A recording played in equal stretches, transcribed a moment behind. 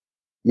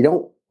you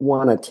don't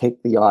want to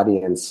take the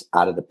audience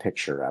out of the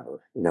picture ever.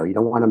 You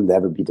don't want them to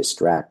ever be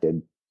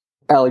distracted.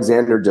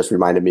 Alexander just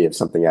reminded me of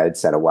something I had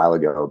said a while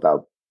ago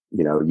about,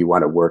 you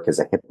want to work as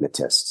a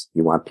hypnotist.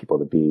 You want people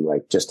to be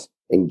like just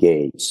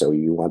engaged. So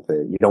you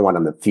don't want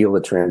them to feel the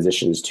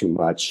transitions too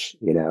much.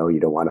 You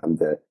don't want them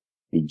to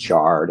be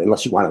jarred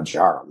unless you want to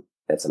jar them.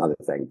 That's another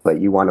thing. But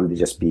you want them to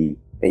just be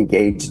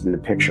engaged in the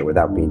picture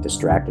without being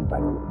distracted by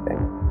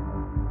anything.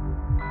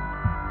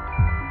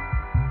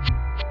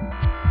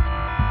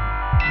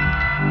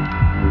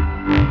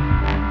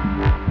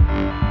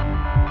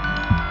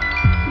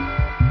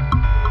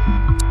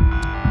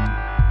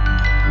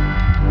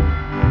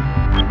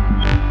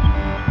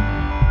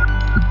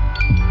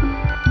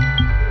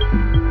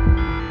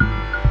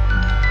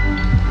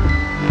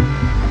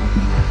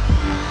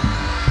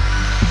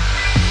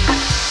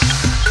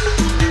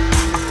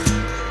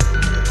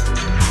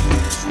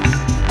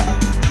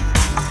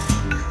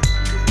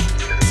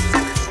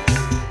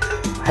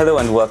 Hello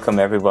and welcome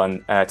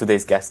everyone.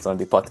 Today's guest on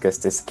the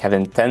podcast is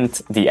Kevin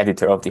Tent, the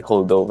editor of the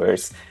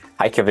Holdovers.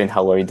 Hi Kevin,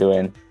 how are you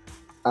doing?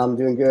 I'm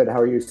doing good. How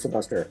are you,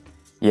 Szilveszter?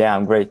 Yeah,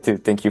 I'm great too.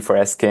 Thank you for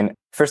asking.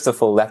 First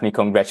of all, let me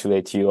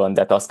congratulate you on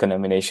that Oscar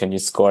nomination you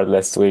scored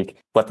last week.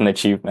 What an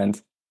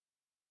achievement.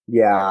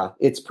 Yeah,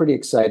 it's pretty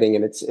exciting,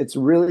 and it's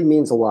really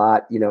means a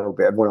lot.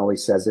 Everyone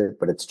always says it,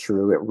 but it's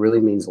true. It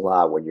really means a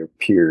lot when your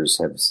peers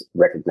have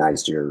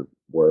recognized your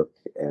work,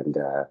 and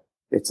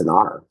it's an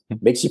honor.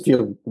 It makes you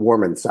feel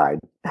warm inside.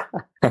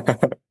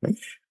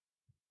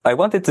 I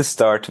wanted to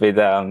start with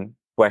a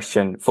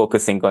question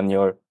focusing on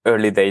your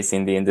early days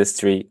in the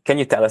industry. Can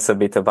you tell us a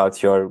bit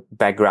about your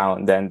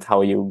background and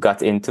how you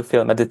got into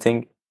film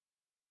editing?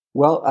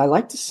 Well, I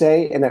like to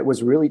say, and it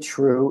was really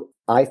true,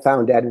 I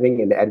found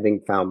editing and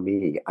editing found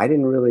me. I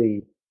didn't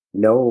really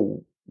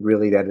know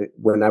that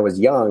when I was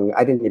young,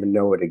 I didn't even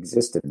know it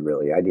existed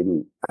really.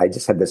 I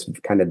just had this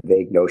kind of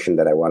vague notion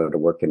that I wanted to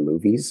work in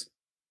movies.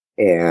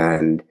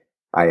 And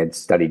I had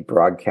studied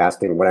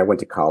broadcasting when I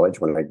went to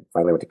college. When I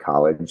finally went to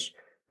college,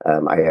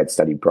 I had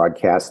studied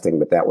broadcasting,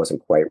 but that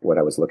wasn't quite what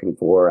I was looking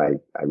for.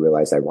 I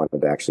realized I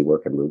wanted to actually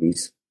work in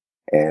movies.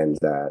 And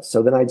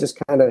so then I just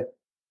kind of,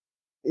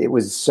 it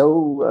was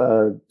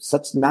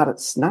it's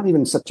not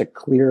even such a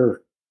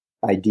clear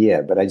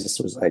idea, but I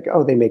just was like,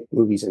 oh, they make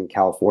movies in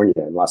California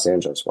and Los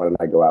Angeles. Why don't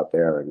I go out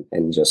there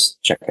and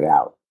just check it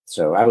out?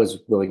 So I was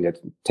willing to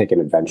take an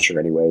adventure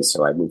anyway.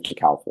 So I moved to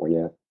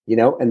California,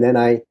 and then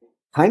I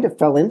kind of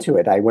fell into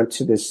it. I went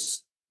to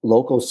this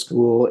local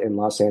school in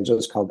Los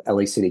Angeles called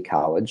LA City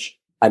College.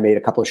 I made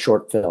a couple of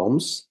short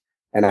films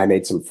and I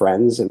made some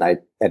friends and I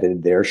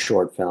edited their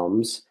short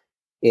films.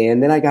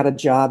 And then I got a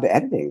job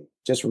editing.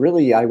 Just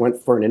really, I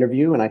went for an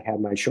interview and I had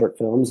my short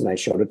films and I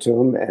showed it to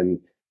them. And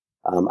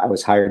I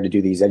was hired to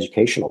do these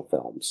educational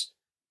films.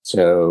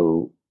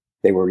 So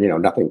they were,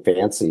 nothing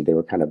fancy. They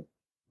were kind of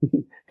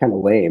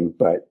lame,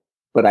 but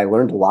I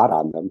learned a lot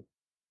on them.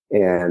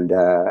 And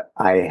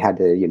I had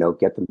to,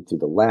 get them through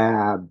the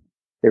lab.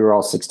 They were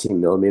all 16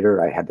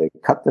 millimeter. I had to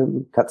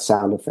cut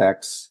sound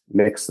effects,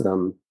 mix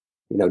them,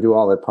 do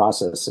all the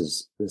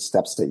processes, the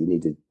steps that you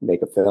need to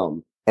make a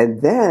film.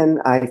 And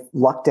then I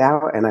lucked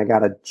out and I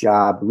got a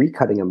job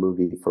recutting a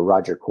movie for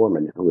Roger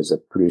Corman, who was a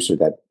producer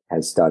that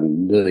has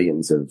done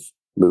millions of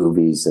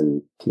movies.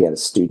 And he had a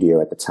studio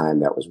at the time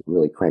that was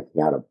really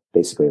cranking out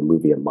basically a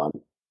movie a month.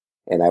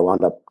 And I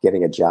wound up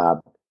getting a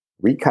job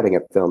recutting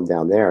a film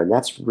down there. And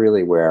that's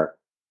really where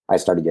I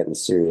started getting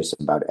serious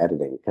about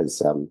editing because,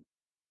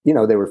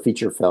 they were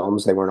feature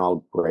films. They weren't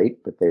all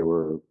great, but they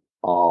were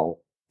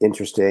all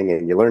interesting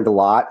and you learned a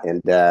lot.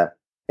 And,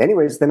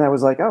 anyways, then I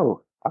was like,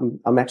 oh,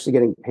 I'm actually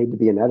getting paid to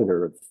be an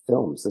editor of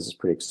films. This is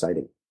pretty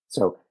exciting.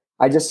 So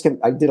I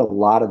did a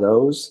lot of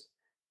those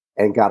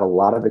and got a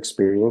lot of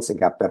experience and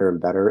got better and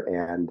better.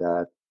 And,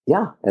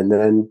 and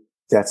then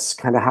that's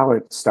kind of how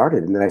it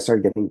started. And then I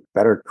started getting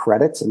better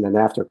credits. And then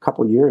after a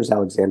couple of years,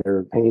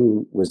 Alexander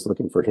Payne was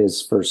looking for an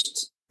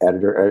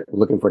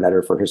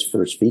editor for his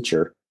first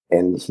feature.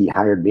 And he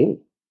hired me.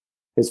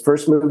 His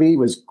first movie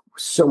was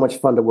so much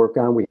fun to work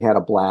on. We had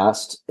a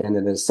blast. And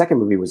then his second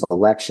movie was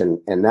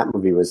Election. And that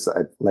movie was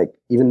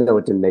even though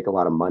it didn't make a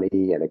lot of money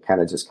and it kind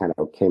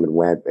of came and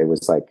went, it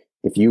was like,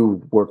 if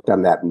you worked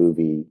on that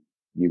movie,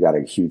 you got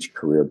a huge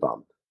career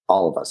bump.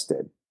 All of us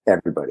did.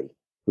 Everybody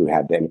who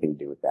had anything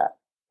to do with that.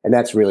 And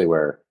that's really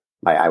where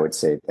I would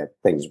say that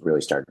things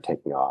really started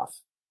taking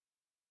off.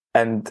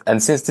 And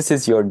since this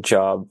is your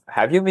job,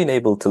 have you been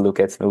able to look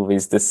at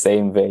movies the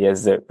same way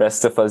as the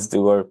rest of us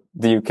do, or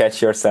do you catch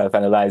yourself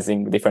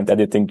analyzing different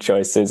editing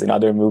choices in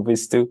other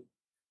movies too?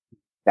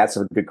 That's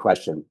a good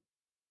question.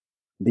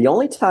 The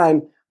only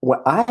time when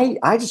when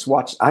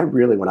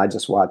I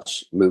just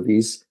watch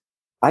movies,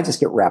 I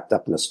just get wrapped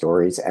up in the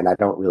stories and I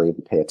don't really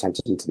pay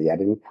attention to the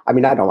editing. I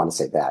mean, I don't want to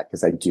say that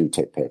because I do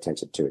pay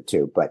attention to it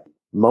too, but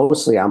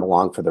mostly I'm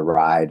along for the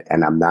ride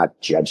and I'm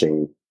not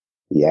judging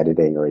the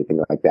editing or anything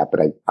like that.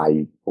 But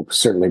I will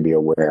certainly be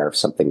aware if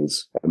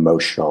something's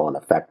emotional and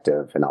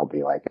effective and I'll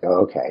be like, oh,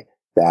 okay,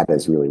 that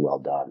is really well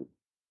done.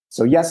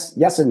 So yes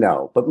and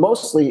no, but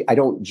mostly I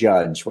don't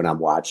judge when I'm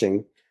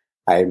watching.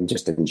 I'm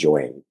just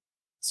enjoying.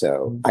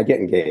 So I get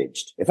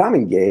engaged. If I'm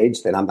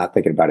engaged, then I'm not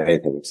thinking about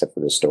anything except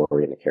for the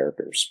story and the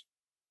characters.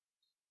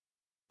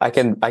 I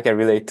can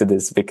relate to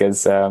this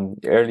because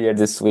earlier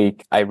this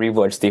week I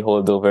rewatched the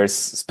Holdovers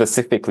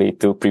specifically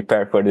to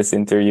prepare for this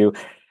interview,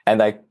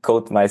 and I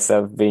caught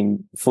myself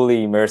being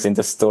fully immersed in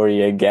the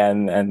story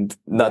again and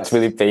not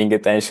really paying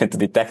attention to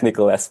the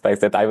technical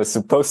aspects that I was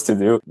supposed to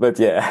do. But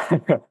yeah.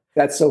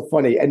 That's so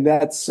funny. And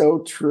that's so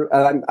true.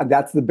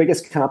 That's the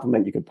biggest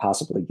compliment you could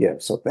possibly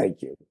give. So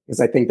thank you. Because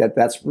I think that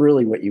that's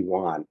really what you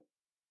want.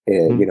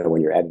 You know,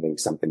 when you're editing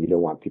something, you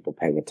don't want people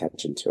paying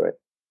attention to it.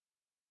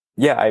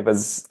 Yeah, I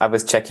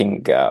was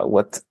checking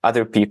what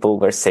other people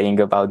were saying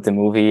about the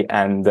movie,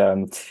 and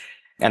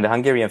the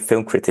Hungarian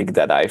film critic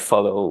that I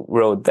follow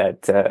wrote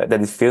that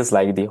it feels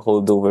like the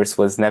Holdovers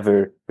was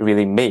never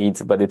really made,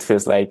 but it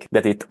feels like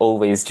that it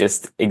always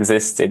just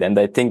existed. And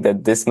I think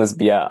that this must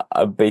be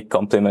a big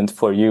compliment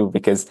for you,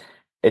 because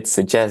it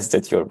suggests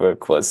that your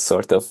work was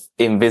sort of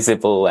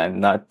invisible and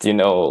not,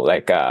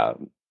 like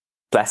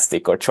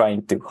plastic or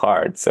trying too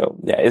hard. So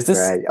yeah, is this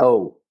right?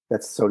 Oh,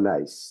 that's so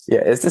nice.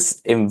 Yeah, is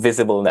this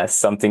invisibleness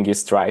something you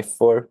strive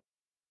for?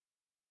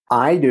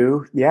 I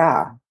do.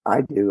 Yeah,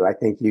 I do. I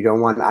think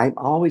I'm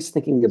always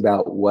thinking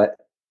about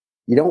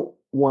you don't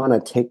want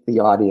to take the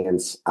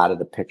audience out of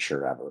the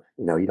picture ever.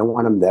 You don't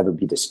want them to ever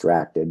be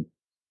distracted.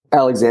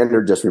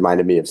 Alexander just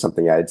reminded me of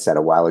something I had said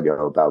a while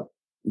ago about,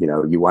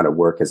 you want to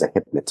work as a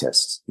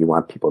hypnotist. You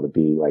want people to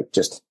be like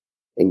just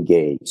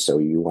engaged. So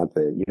you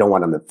don't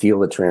want them to feel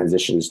the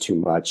transitions too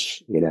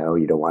much. You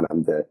don't want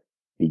them to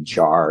be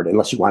jarred,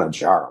 unless you want to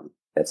jar them.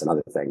 That's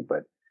another thing.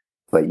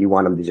 But you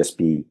want them to just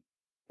be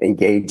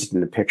engaged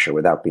in the picture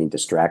without being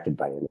distracted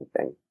by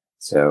anything.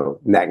 So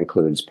that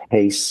includes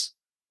pace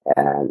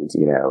and,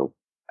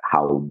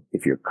 how,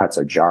 if your cuts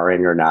are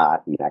jarring or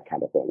not, and that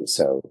kind of thing.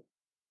 So,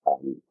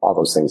 all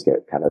those things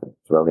get kind of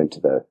thrown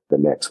into the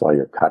mix while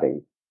you're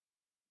cutting.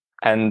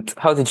 And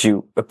how did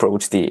you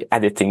approach the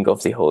editing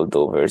of the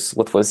Holdovers?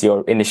 What was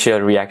your initial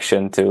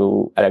reaction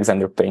to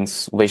Alexander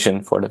Payne's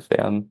vision for the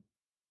film?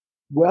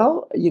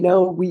 Well,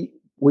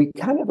 we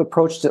kind of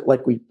approached it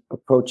like we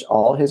approach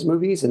all his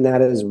movies, and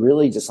that is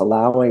really just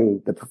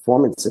allowing the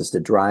performances to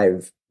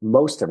drive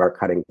most of our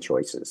cutting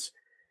choices.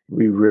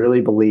 We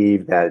really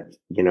believe that,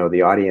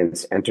 the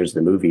audience enters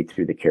the movie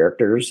through the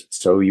characters.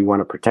 So you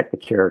want to protect the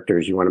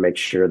characters. You want to make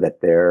sure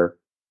that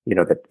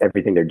that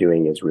everything they're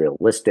doing is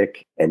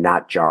realistic and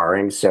not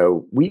jarring.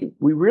 So we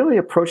really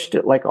approached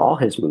it like all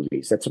his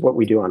movies. That's what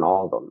we do on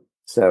all of them.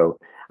 So,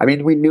 I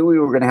mean, we knew we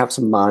were going to have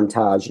some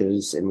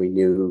montages, and we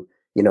knew,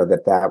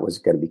 that was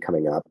going to be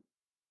coming up.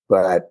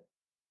 But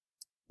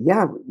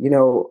yeah,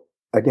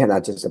 again,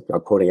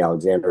 I'm quoting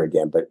Alexander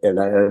again, but in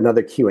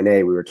another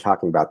Q&A, we were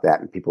talking about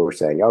that, and people were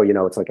saying, oh,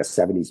 it's like a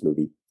 70s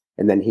movie.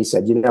 And then he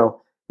said,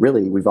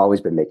 really, we've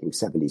always been making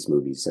 70s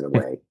movies in a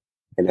way.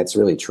 And that's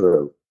really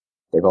true.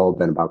 They've all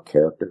been about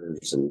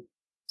characters. And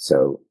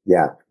so,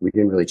 yeah, we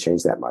didn't really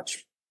change that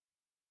much.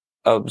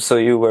 So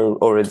you were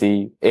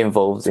already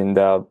involved in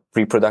the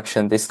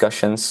pre-production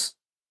discussions?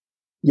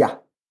 Yeah.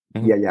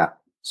 Mm-hmm. Yeah.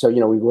 So,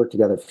 we worked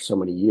together for so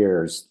many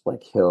years.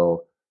 Like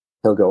he'll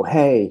go,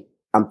 hey,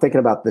 I'm thinking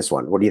about this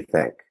one. What do you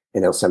think?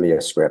 And he'll send me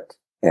a script,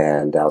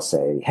 and I'll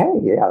say, hey,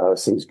 yeah, that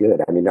seems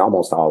good. I mean,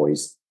 almost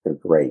always they're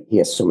great. He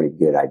has so many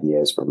good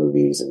ideas for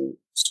movies and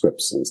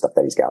scripts and stuff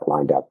that he's got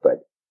lined up.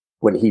 But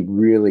when he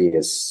really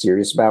is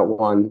serious about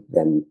one,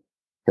 then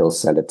he'll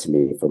send it to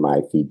me for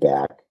my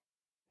feedback,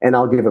 and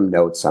I'll give him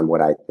notes on what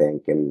I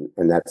think. And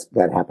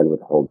that happened with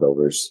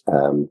Holdovers.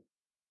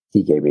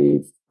 He gave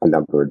me a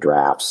number of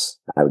drafts.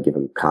 I would give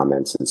him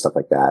comments and stuff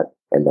like that.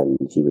 And then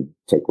he would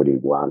take what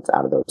he'd want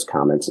out of those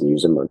comments and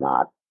use them or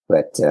not.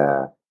 But,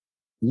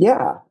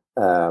 yeah.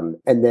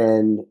 And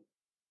then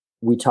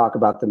we talk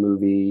about the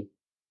movie.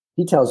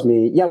 He tells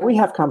me, yeah, we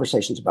have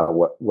conversations about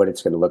what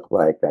it's going to look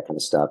like, that kind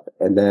of stuff.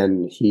 And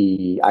then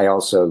I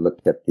also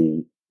looked at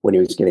when he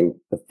was getting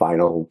the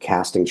final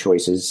casting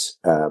choices,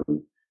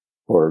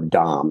 for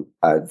Dom,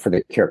 for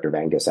the character of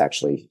Angus,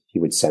 actually, he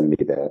would send me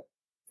the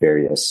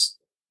various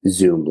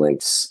Zoom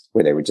links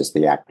where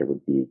the actor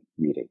would be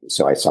reading.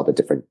 So I saw the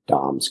different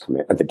Doms come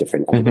in, the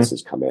different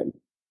Anguses come in.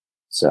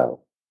 So,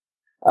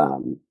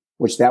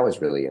 which that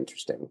was really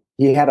interesting.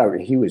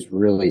 He was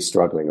really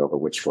struggling over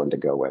which one to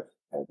go with,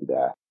 and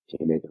he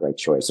made the right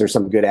choice. There's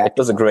some good actors. It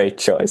was a great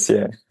choice,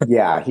 yeah.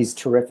 Yeah, he's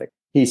terrific.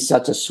 He's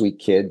such a sweet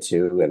kid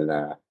too,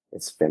 and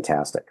it's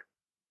fantastic.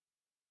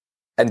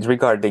 And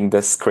regarding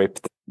the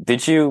script,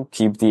 did you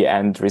keep the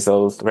end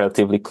result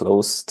relatively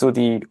close to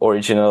the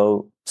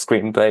original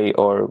screenplay,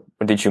 or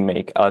did you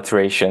make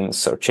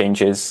alterations or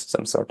changes,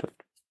 some sort of?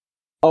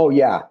 Oh,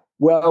 yeah.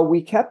 Well,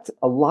 we kept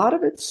a lot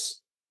of it's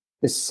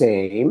the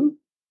same,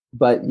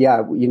 but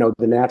yeah,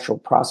 the natural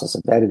process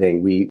of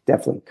editing, we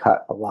definitely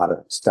cut a lot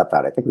of stuff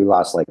out. I think we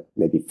lost like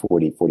maybe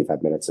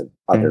 45 minutes of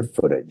other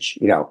footage,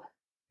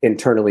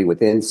 internally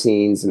within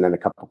scenes. And then a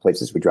couple of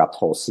places we dropped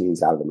whole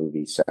scenes out of the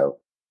movie. So,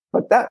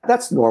 but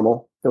that's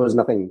normal. There was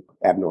nothing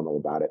abnormal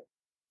about it.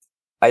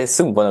 I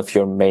assume one of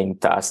your main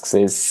tasks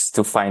is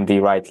to find the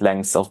right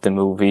length of the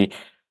movie.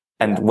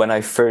 And when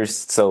I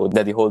first saw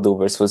that the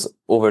Holdovers was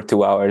over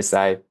 2 hours,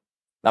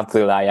 not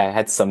to lie, I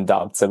had some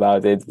doubts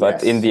about it.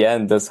 But in the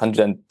end, those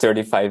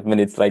 135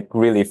 minutes like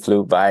really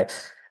flew by.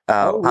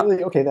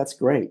 Really? Okay, that's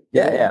great.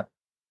 Yeah.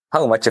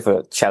 How much of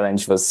a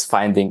challenge was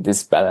finding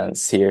this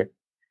balance here?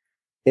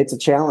 It's a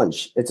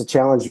challenge. It's a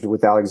challenge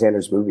with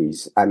Alexander's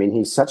movies. I mean,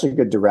 he's such a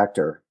good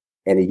director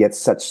and he gets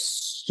such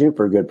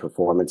super good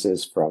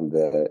performances from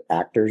the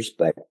actors.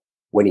 But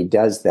when he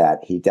does that,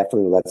 he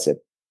definitely lets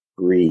it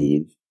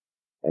breathe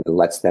and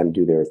lets them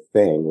do their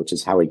thing, which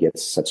is how he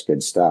gets such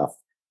good stuff.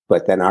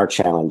 But then our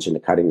challenge in the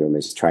cutting room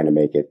is trying to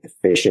make it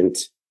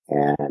efficient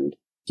and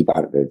keep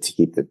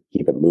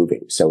it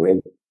moving. So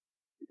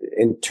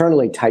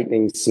internally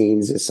tightening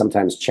scenes is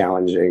sometimes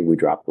challenging. We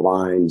drop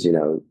lines,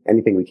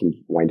 anything we can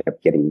wind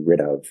up getting rid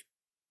of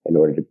in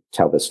order to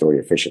tell the story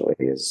efficiently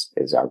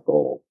is our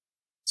goal.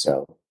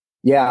 So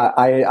yeah,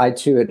 I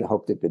too had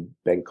hoped it had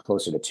been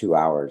closer to 2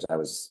 hours.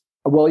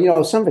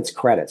 Some of it's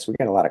credits. We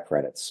got a lot of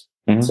credits.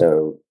 Mm-hmm.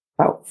 So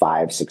about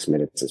 5-6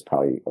 minutes is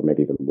probably, or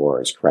maybe even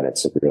more is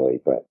credits really,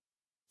 but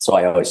so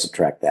I always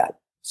subtract that.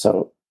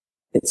 So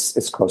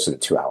it's closer to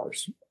 2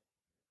 hours.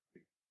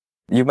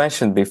 You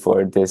mentioned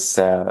before this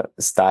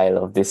style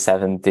of the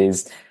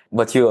 70s,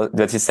 but you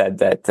said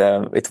that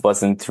it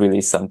wasn't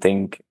really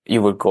something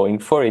you were going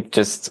for. It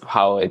just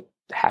how it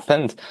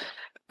happened.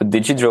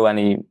 Did you draw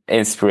any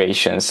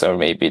inspirations, or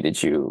maybe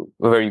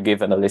were you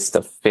given a list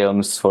of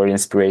films for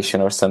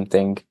inspiration or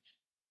something?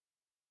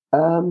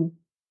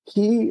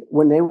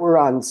 When they were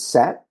on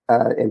set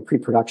in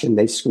pre-production,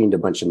 they screened a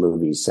bunch of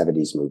movies,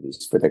 70s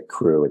movies for the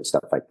crew and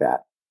stuff like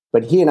that.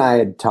 But he and I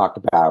had talked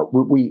about,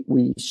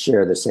 we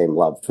share the same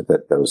love for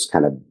those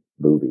kind of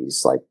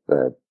movies,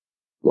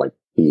 like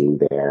Being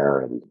There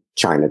and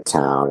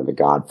Chinatown and The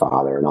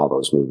Godfather and all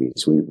those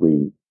movies.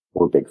 We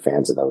were big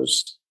fans of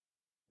those.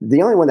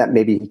 The only one that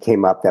maybe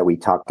came up that we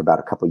talked about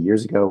a couple of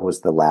years ago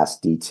was The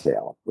Last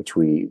Detail, which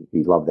we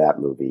love that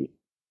movie.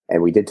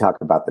 And we did talk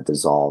about the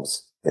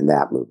dissolves in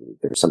that movie.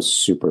 There's some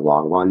super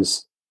long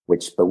ones,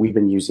 but we've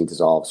been using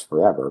dissolves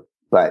forever.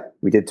 But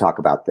we did talk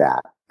about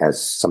that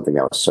as something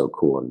that was so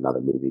cool in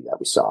another movie that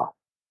we saw.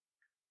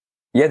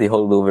 Yeah, the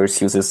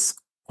Holdovers uses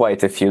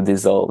quite a few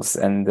dissolves,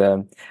 and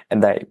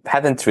I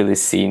haven't really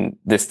seen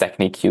this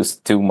technique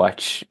used too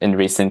much in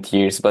recent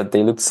years, but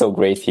they look so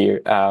great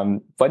here.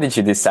 Why did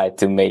you decide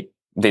to make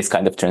these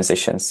kind of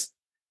transitions?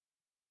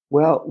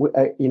 Well,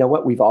 you know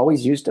what? We've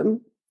always used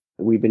them.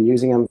 We've been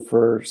using them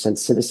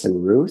since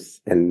Citizen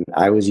Ruth, and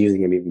I was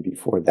using them even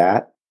before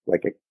that,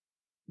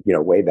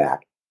 way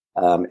back.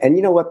 And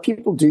you know what?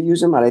 People do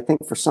use them, and I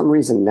think for some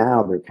reason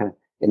now they're kind of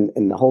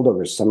in the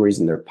Holdovers. Some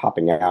reason they're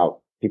popping out.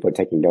 People are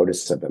taking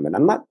notice of them, and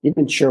I'm not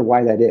even sure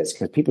why that is,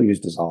 because people use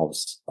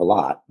dissolves a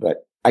lot.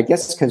 But I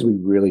guess it's because we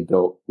really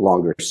built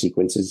longer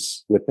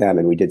sequences with them,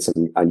 and we did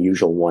some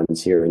unusual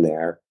ones here and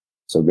there.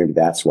 So maybe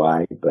that's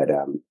why. But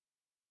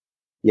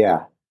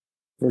yeah,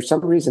 for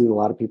some reason, a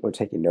lot of people are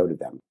taking note of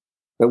them.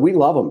 But we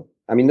love them.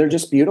 I mean, they're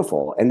just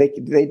beautiful, and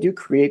they do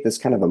create this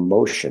kind of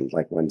emotion,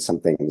 like when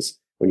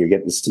you're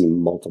getting to see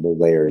multiple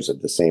layers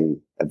of the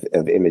same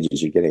of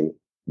images. You're getting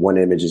one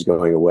image is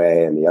going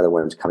away and the other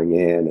one's coming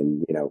in,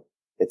 and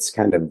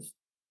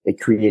it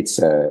creates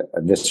a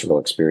visceral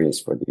experience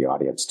for the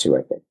audience too,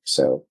 I think.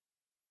 So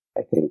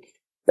I think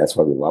that's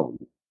why we love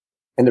them,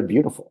 and they're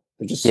beautiful.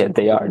 They're just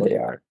they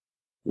are.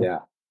 Yeah.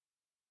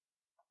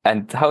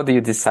 And how do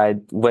you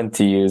decide when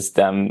to use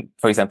them,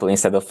 for example,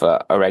 instead of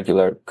a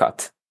regular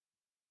cut?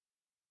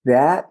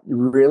 That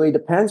really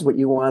depends what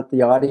you want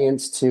the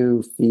audience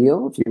to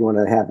feel. If you want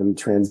to have them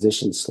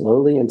transition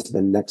slowly into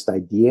the next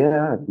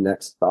idea, the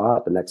next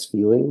thought, the next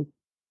feeling,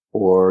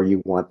 or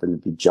you want them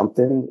to be jumped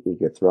in, you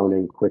get thrown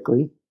in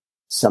quickly.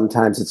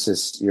 Sometimes it's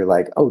just, you're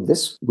like, oh,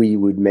 we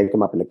would make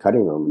them up in the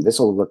cutting room. This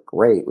will look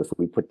great if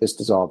we put this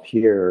dissolve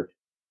here.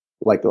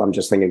 Like I'm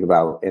just thinking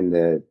about in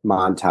the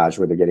montage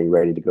where they're getting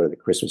ready to go to the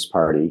Christmas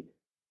party.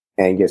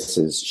 Angus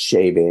is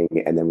shaving,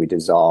 and then we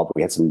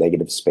had some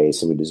negative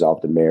space, and we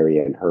dissolved to Mary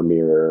and her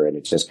mirror, and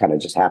it just kind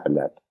of happened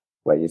that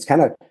way. It's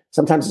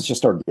sometimes it's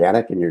just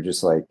organic, and you're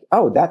just like,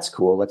 oh, that's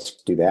cool, let's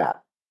do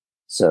that.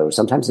 So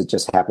sometimes it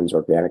just happens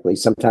organically.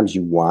 Sometimes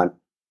you want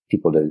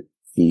people to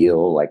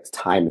feel like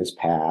time has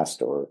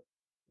passed, or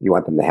you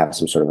want them to have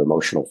some sort of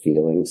emotional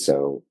feeling.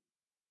 So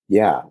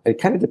yeah, it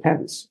kind of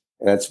depends.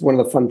 That's one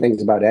of the fun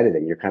things about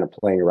editing. You're kind of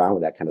playing around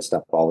with that kind of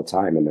stuff all the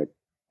time in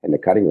the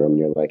cutting room.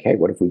 You're like, hey,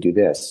 what if we do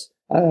this?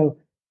 Oh,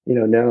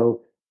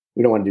 no,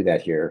 we don't want to do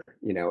that here.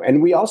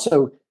 And we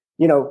also,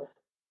 we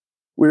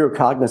were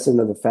cognizant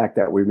of the fact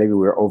that we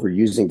were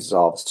overusing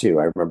dissolves too.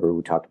 I remember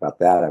we talked about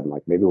that. I'm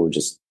like, maybe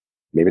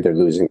they're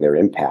losing their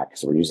impact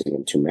because we're using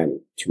them too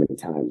many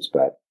times.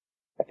 But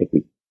I think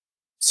we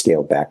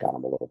scaled back on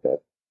them a little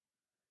bit.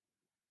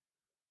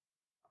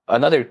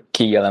 Another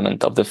key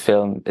element of the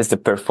film is the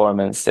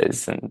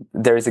performances, and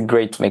there is a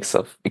great mix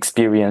of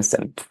experienced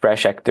and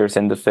fresh actors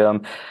in the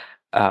film.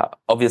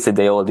 Obviously,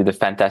 they all did a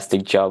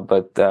fantastic job,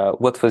 but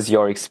what was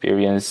your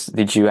experience?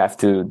 Did you have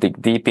to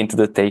dig deep into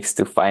the takes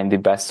to find the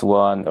best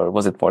one, or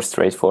was it more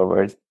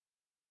straightforward?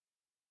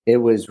 It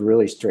was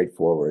really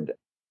straightforward.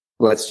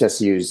 Let's just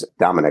use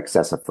Dominic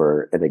Sessa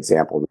for an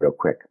example real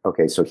quick.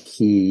 Okay, so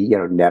he,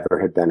 never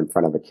had been in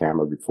front of a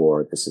camera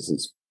before. This is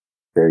his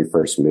very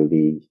first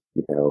movie.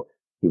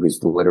 He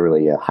was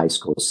literally a high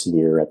school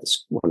senior at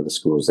one of the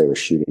schools they were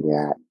shooting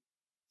at.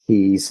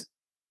 He's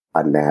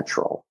a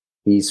natural.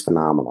 He's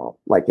phenomenal.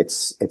 Like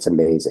it's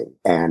amazing.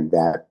 And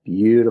that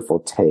beautiful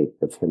take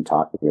of him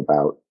talking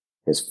about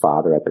his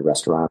father at the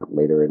restaurant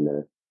later in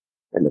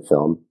the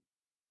film.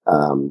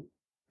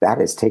 That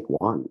is take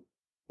one.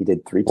 He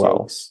did 3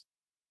 takes.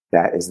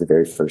 That is the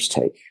very first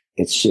take.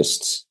 It's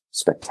just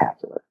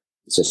spectacular.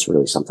 It's just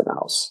really something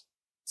else.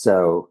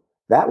 So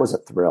that was a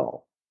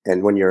thrill.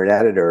 And when you're an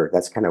editor,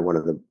 that's kind of one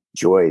of the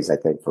joys, I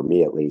think, for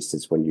me at least,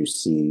 is when you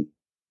see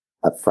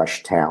a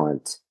fresh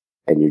talent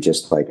and you're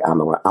just like, I'm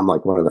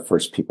like one of the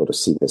first people to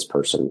see this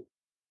person.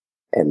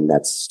 And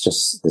that's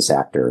just this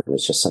actor. And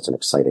it's just such an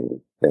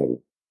exciting thing.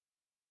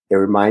 It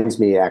reminds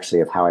me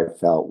actually of how I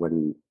felt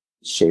when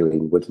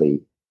Shailene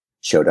Woodley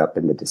showed up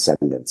in The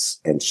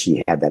Descendants and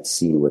she had that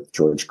scene with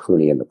George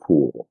Clooney in the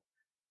pool.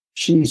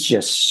 She's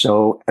just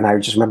and I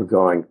just remember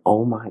going,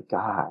 oh my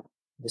God,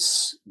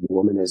 this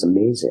woman is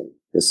amazing.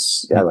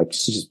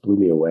 She just blew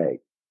me away.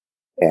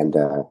 And,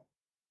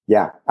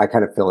 I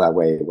kind of feel that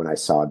way when I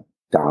saw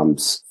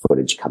Dom's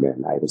footage come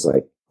in. I was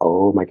like,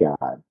 oh my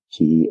God,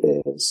 he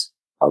is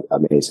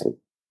amazing.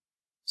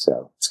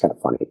 So it's kind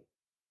of funny.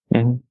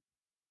 Mm-hmm.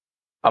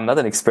 I'm not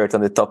an expert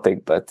on the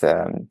topic, but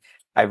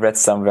I read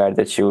somewhere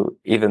that you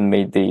even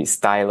made the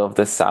style of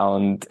the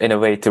sound in a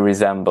way to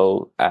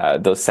resemble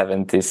those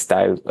 70s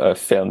style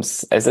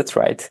films. Is that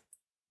right?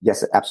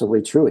 Yes,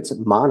 absolutely true. It's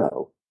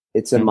mono.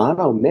 It's a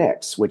mono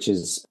mix, which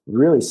is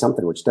really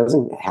something which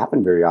doesn't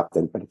happen very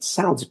often, but it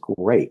sounds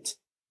great.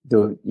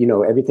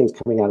 Everything's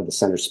coming out of the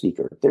center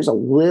speaker. There's a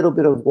little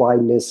bit of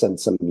wideness and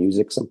some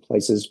music some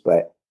places,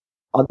 but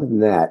other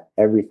than that,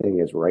 everything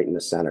is right in the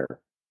center.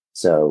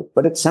 So,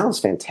 but it sounds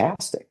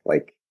fantastic.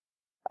 Like,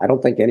 I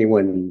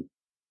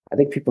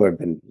think people have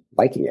been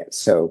liking it.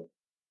 So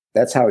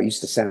that's how it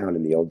used to sound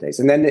in the old days.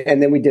 And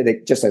then we did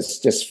it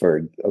just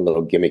for a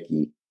little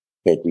gimmicky.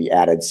 Like we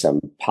added some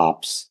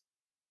pops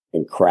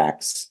and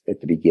cracks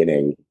at the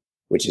beginning,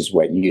 which is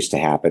what used to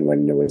happen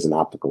when there was an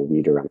optical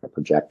reader on a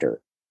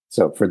projector.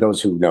 So for those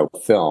who know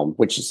film,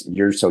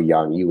 you're so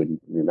young, you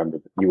wouldn't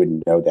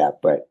know that,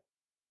 but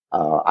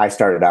I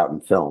started out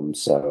in film,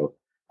 so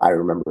I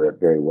remember it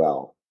very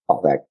well.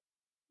 All that,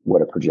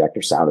 what a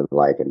projector sounded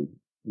like, and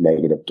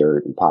negative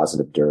dirt and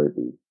positive dirt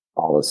and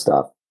all this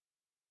stuff.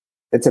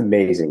 It's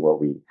amazing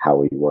how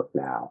we work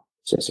now.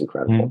 It's just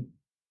incredible. Mm.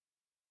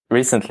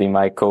 Recently,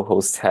 my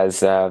co-host has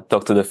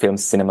talked to the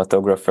film's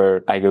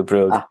cinematographer, Igor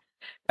Brill.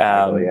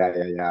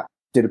 Yeah.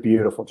 Did a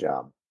beautiful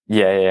job.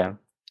 Yeah.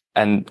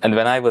 And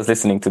when I was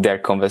listening to their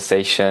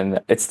conversation,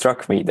 it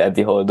struck me that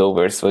The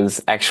Holdovers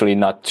was actually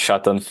not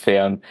shot on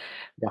film.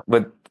 Yeah.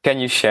 But can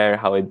you share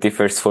how it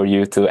differs for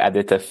you to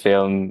edit a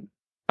film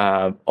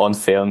on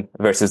film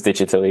versus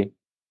digitally?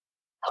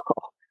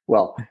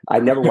 Well, I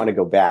never want to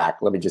go back.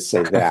 Let me just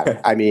say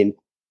that. I mean,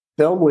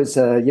 film was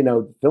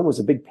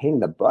a big pain in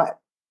the butt.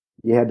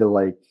 You had to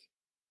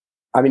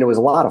it was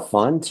a lot of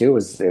fun too.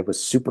 It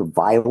was super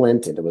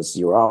violent, and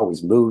you were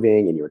always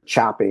moving and you were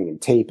chopping and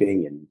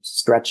taping and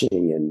stretching,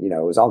 and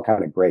it was all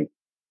kind of great.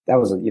 That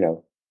was a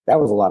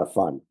lot of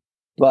fun,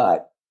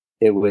 but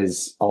it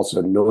was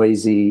also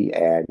noisy,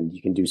 and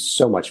you can do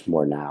so much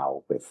more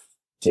now with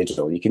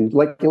digital. You can you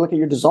look at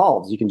your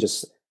dissolves. You can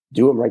just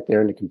do them right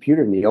there in the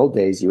computer. In the old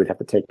days, you would have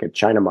to take a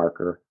China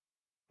marker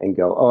and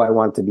go, oh, I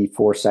want it to be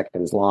 4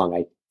 seconds long.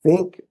 I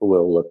think it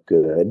will look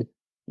good.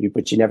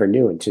 But you never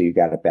knew until you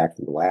got it back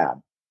from the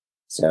lab.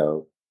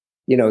 So,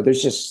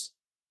 there's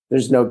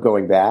no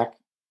going back,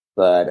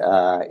 but,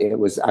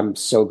 I'm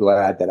so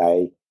glad that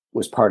I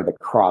was part of the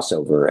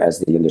crossover as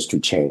the industry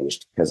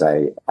changed, because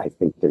I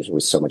think there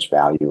was so much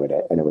value in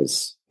it. And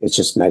it's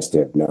just nice to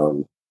have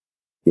known,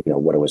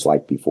 what it was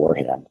like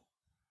beforehand.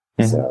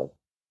 Mm-hmm. So,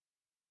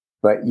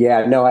 but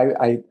yeah, no,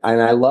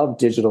 I love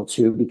digital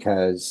too,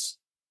 because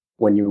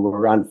when you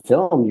were on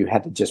film, you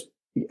had to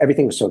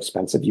everything was so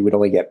expensive. You would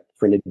only get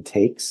printed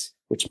takes,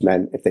 which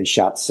meant if they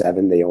shot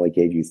 7, they only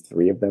gave you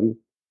 3 of them.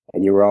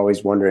 And you were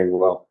always wondering,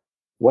 well,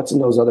 what's in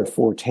those other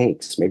 4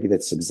 takes? Maybe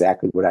that's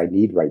exactly what I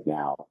need right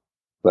now.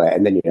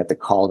 And then you have to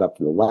call it up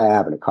from the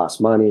lab, and it costs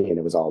money, and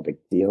it was all a big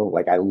deal.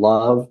 Like, I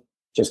love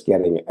just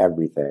getting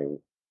everything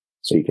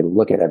so you can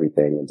look at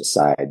everything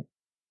and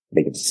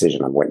make a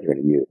decision on what you're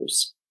going to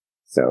use.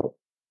 So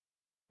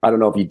I don't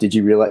know if did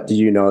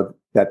you know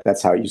that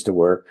that's how it used to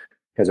work?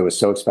 Because it was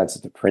so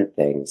expensive to print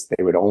things.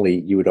 You would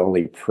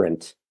only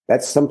print.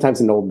 That's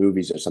sometimes in old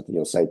movies or something,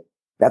 you'll say,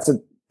 that's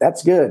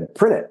good,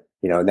 print it.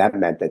 And that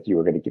meant that you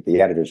were going to get, the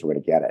editors were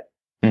going to get it.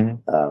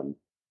 Mm-hmm.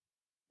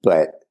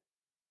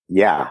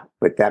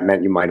 But that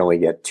meant you might only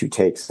get 2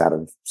 takes out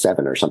of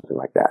 7 or something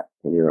like that.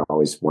 And you're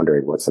always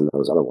wondering what's in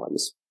those other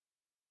ones.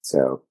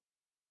 So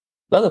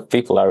a lot of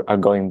people are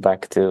going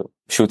back to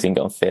shooting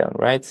on film,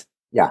 right?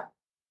 Yeah.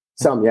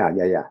 Some, yeah.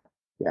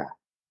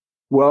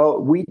 Well,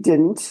 we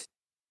didn't.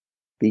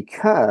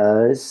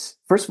 because,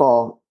 first of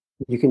all,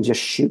 you can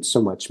just shoot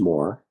so much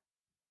more.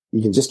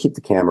 You can just keep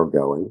the camera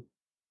going.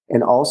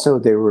 And also,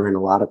 they were in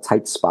a lot of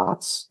tight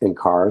spots in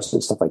cars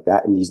and stuff like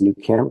that. And these new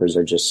cameras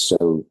are just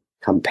so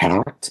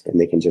compact, and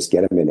they can just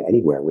get them in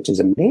anywhere, which is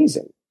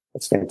amazing.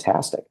 It's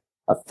fantastic.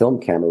 A film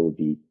camera would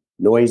be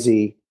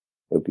noisy.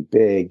 It would be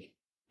big.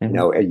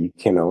 Mm-hmm. And you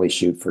can only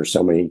shoot for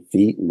so many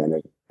feet, and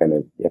then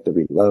you have to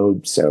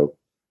reload. So,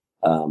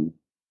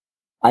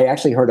 I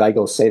actually heard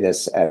Igel say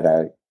this at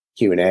a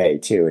Q&A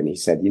too. And he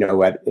said, you know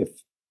what,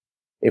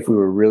 if we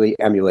were really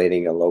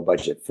emulating a low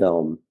budget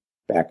film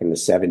back in the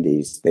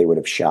 70s, they would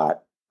have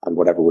shot on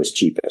whatever was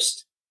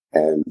cheapest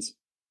and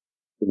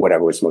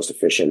whatever was most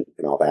efficient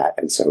and all that.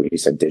 And so he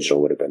said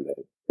digital would have been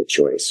the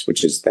choice,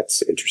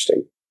 that's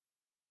interesting.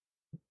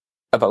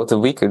 About a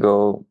week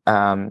ago,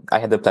 I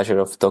had the pleasure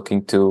of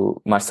talking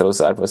to Marcelo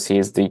Zarvos. He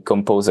is the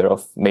composer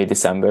of May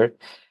December.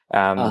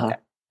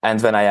 And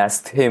when I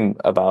asked him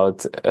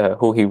about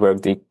who he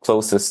worked the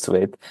closest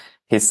with,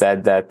 he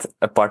said that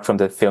apart from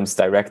the film's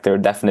director,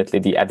 definitely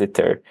the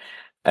editor.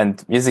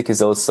 And music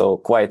is also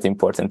quite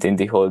important in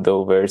the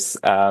Holdovers.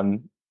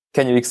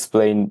 Can you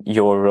explain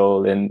your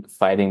role in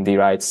finding the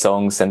right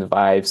songs and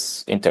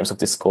vibes in terms of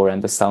the score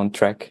and the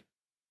soundtrack?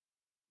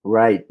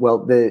 Right.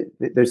 Well,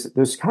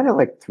 there's kind of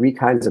like three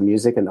kinds of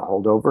music in the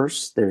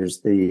Holdovers.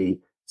 There's the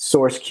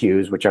source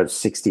cues, which are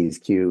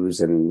 60s cues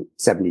and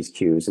 70s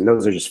cues, and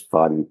those are just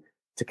fun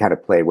to kind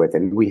of play with.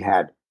 And we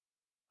had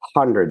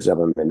hundreds of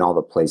them in all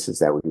the places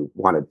that we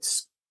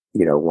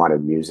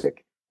wanted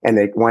music. And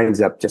it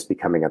winds up just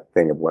becoming a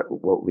thing of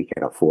what we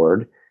can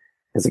afford,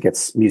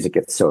 as music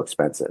gets so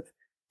expensive.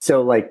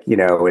 So like,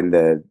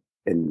 when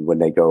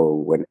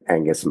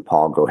Angus and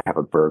Paul go have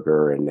a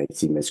burger and they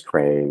see Miss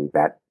Crane,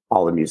 that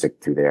all the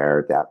music through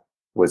there, that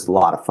was a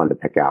lot of fun to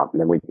pick out.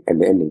 And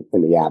then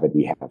in the Avid,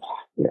 we have,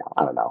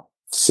 I don't know,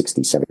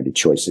 60, 70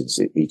 choices,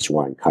 each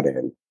one cut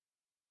in.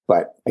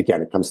 But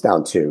again, it comes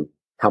down to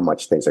how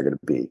much things are going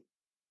to be.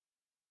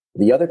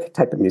 The other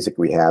type of music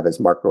we have is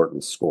Mark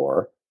Norton's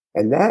score.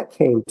 And that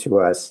came to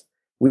us.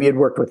 We had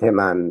worked with him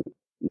on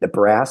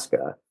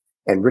Nebraska,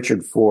 and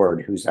Richard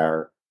Ford, who's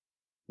our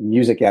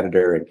music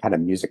editor and kind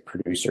of music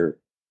producer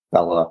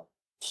fella,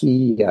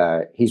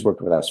 he's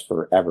worked with us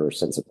forever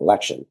since the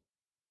election.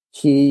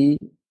 He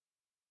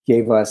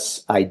gave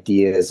us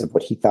ideas of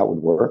what he thought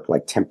would work,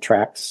 like temp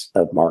tracks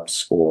of Mark's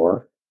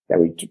score that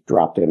we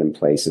dropped in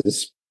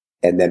places.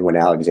 And then when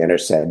Alexander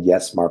said,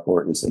 yes, Mark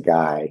Norton's the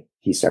guy,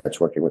 he starts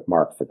working with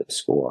Mark for the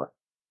score.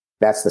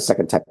 That's the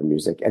second type of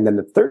music. And then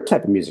the third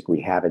type of music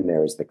we have in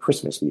there is the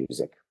Christmas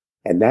music.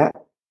 And that,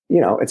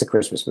 it's a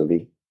Christmas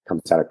movie,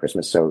 comes out of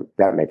Christmas, so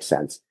that makes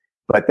sense.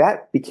 But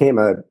that became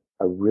a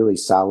really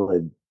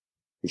solid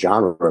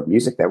genre of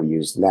music that we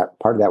used. And that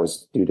part of that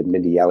was due to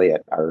Mindy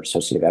Elliott, our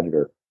associate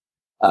editor.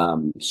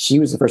 She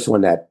was the first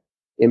one that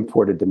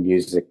imported the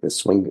music, the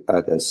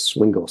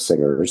Swingle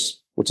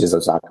Singers, which is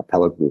those a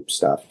cappella group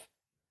stuff.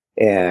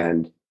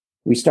 And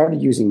we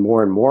started using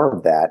more and more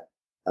of that.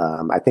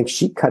 I think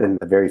she cut in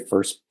the very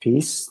first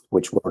piece,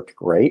 which worked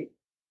great.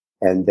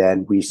 And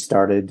then we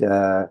started,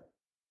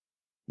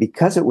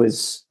 because it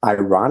was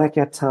ironic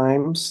at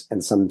times,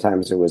 and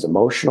sometimes it was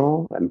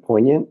emotional and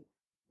poignant,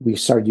 we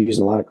started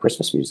using a lot of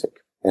Christmas music.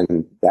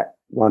 And that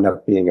wound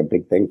up being a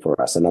big thing for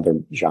us, another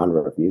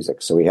genre of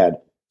music. So we had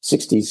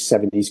 60s,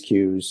 70s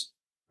cues,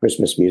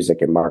 Christmas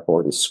music, and Mark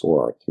Norton's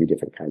score, three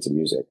different kinds of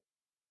music.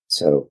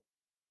 So,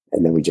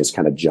 and then we just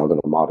kind of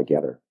juggled them all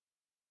together.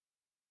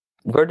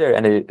 Were there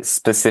any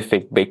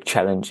specific big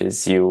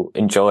challenges you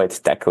enjoyed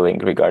tackling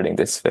regarding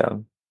this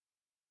film?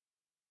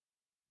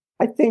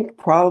 I think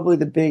probably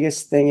the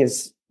biggest thing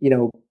is,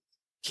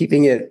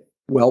 keeping it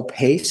well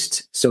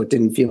paced so it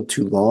didn't feel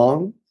too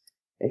long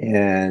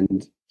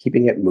and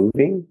keeping it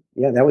moving.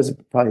 Yeah, that was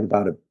probably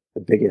about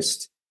the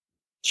biggest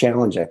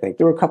challenge, I think.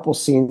 There were a couple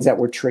scenes that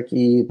were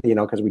tricky,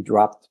 because we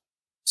dropped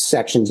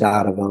sections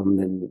out of them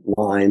and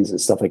lines and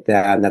stuff like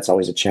that. And that's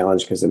always a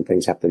challenge because then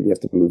you have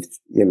to move,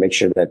 make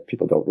sure that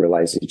people don't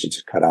realize that you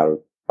just cut out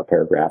a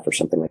paragraph or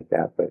something like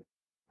that. But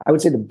I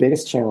would say the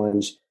biggest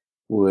challenge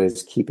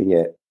was keeping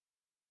it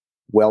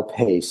well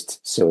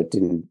paced so it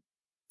didn't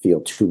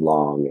feel too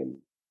long and,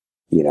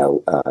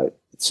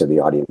 so the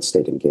audience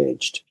stayed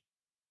engaged.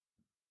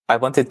 I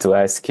wanted to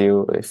ask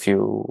you if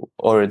you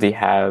already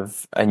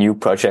have a new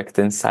project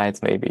in sight,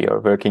 maybe you're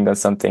working on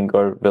something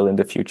or will in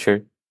the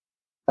future.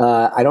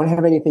 I don't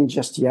have anything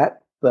just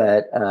yet,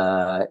 but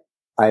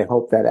I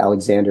hope that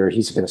Alexander,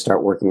 he's going to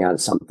start working on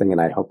something,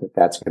 and I hope that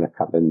that's going to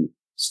come and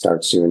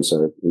start soon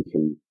so that we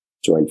can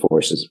join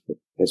forces with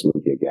his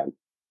movie again.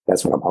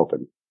 That's what I'm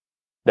hoping.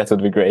 That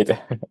would be great.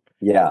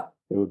 Yeah,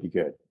 it would be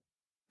good.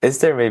 Is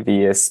there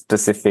maybe a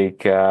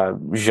specific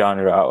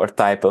genre or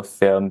type of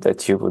film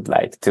that you would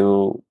like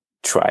to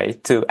try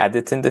to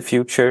edit in the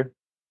future?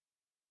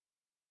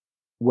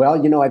 Well,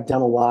 I've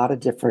done a lot of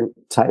different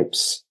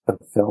types of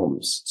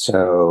films.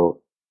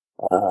 So,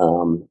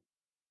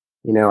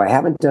 I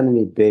haven't done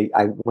any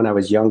when I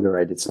was younger,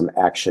 I did some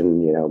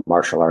action,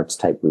 martial arts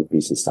type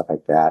movies and stuff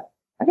like that.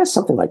 I guess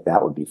something like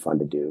that would be fun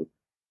to do.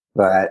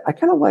 But I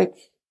kind of like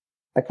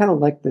I kind of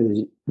like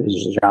the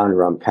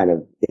genre I'm kind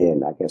of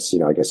in. I guess,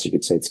 I guess you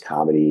could say it's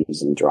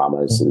comedies and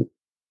dramas, and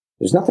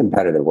there's nothing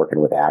better than working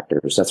with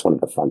actors. That's one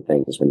of the fun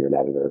things when you're an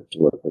editor, to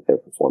work with their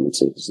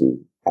performances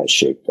and kind of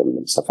shape them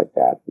and stuff like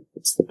that.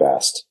 It's the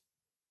best.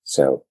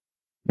 So,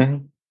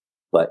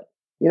 but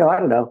I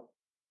don't know.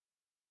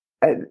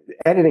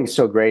 Editing's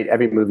so great.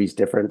 Every movie's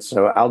different.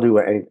 So I'll do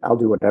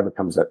whatever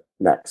comes up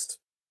next,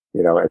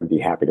 and be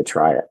happy to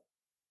try it.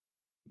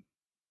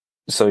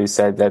 So you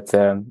said that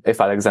if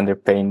Alexander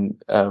Payne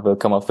will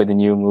come up with a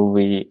new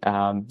movie,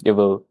 you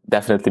will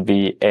definitely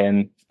be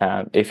in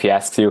if he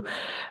asks you.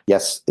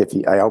 Yes,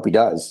 I hope he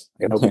does.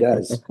 I hope he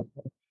does.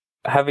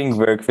 Having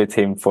worked with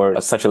him for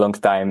such a long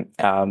time,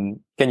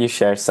 can you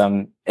share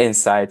some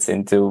insights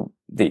into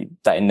the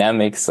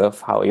dynamics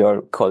of how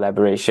your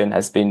collaboration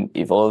has been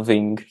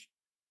evolving?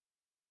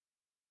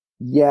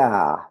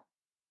 Yeah.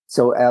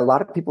 So a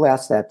lot of people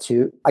ask that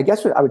too. I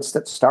guess what I would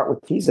start with,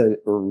 he's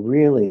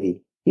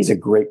a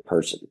great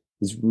person.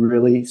 He's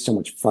really so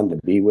much fun to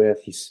be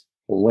with. He's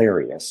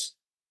hilarious.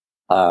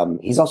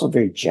 He's also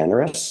very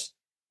generous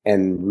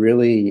and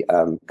really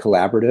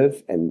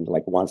collaborative, and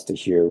like wants to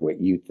hear what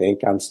you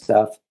think on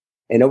stuff.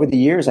 And over the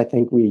years, I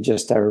think we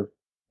just are,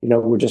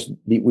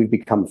 we've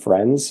become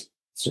friends.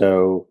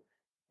 So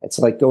it's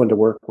like going to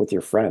work with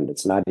your friend.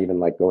 It's not even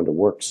like going to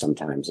work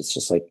sometimes. It's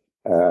just like,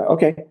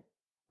 okay,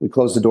 we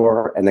close the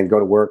door and then go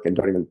to work, and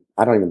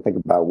I don't even think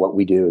about what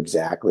we do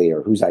exactly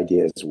or whose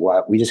idea is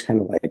what. We just kind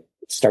of like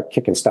start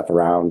kicking stuff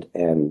around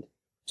and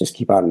just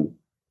keep on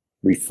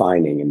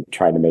refining and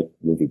trying to make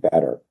the movie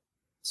better.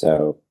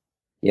 So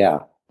yeah,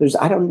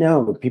 I don't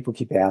know, but people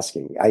keep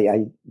asking.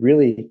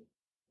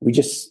 We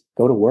just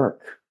go to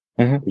work.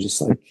 We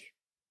just like,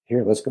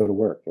 here, let's go to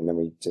work. And then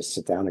we just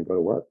sit down and go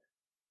to work.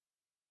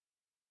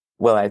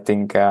 Well, I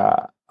think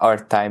our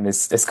time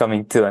is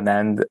coming to an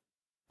end.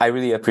 I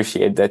really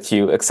appreciate that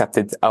you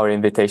accepted our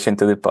invitation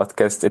to the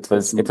podcast. It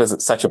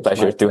was such a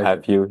pleasure to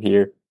have you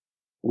here.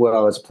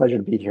 Well, it's a pleasure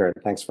to be here, and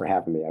thanks for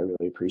having me. I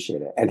really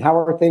appreciate it. And how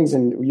are things?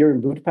 You're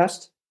in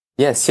Budapest?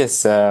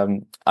 Yes.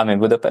 I'm in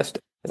Budapest.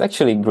 It's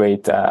actually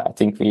great. I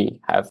think we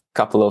have a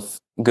couple of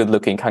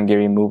good-looking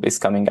Hungarian movies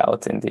coming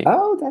out in the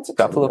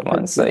couple of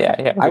months. So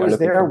yeah. I was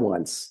there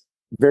once,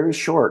 very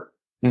short.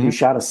 We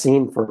shot a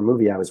scene for a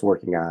movie I was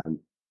working on,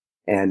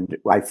 and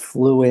I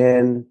flew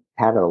in,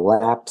 had a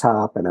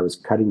laptop, and I was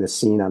cutting the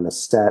scene on the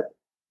set,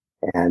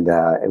 and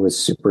it was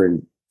super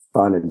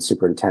fun and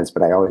super intense.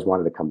 But I always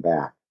wanted to come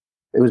back.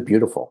 It was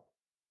beautiful.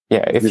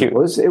 Yeah, it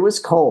was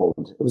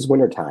cold. It was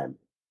wintertime.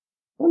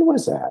 When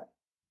was that?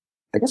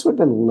 I guess it would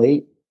have been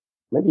late,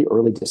 maybe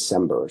early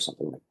December or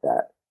something like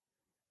that.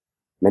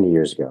 Many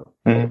years ago.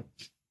 Yeah.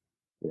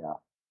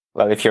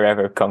 Well, if you're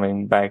ever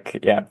coming back,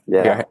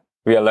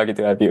 we are lucky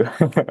to have you.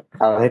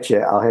 I'll hit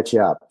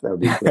you up. That would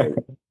be great.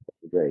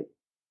 Great.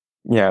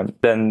 Yeah.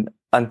 Then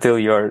until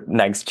your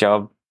next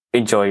job,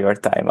 enjoy your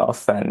time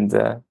off, and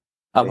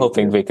I'm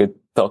hoping we could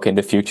talk in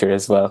the future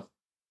as well.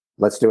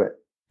 Let's do it.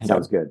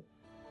 Sounds good.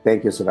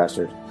 Thank you,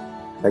 Szilveszter.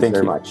 Thanks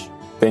very much.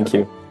 Thank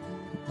you.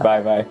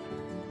 Bye-bye.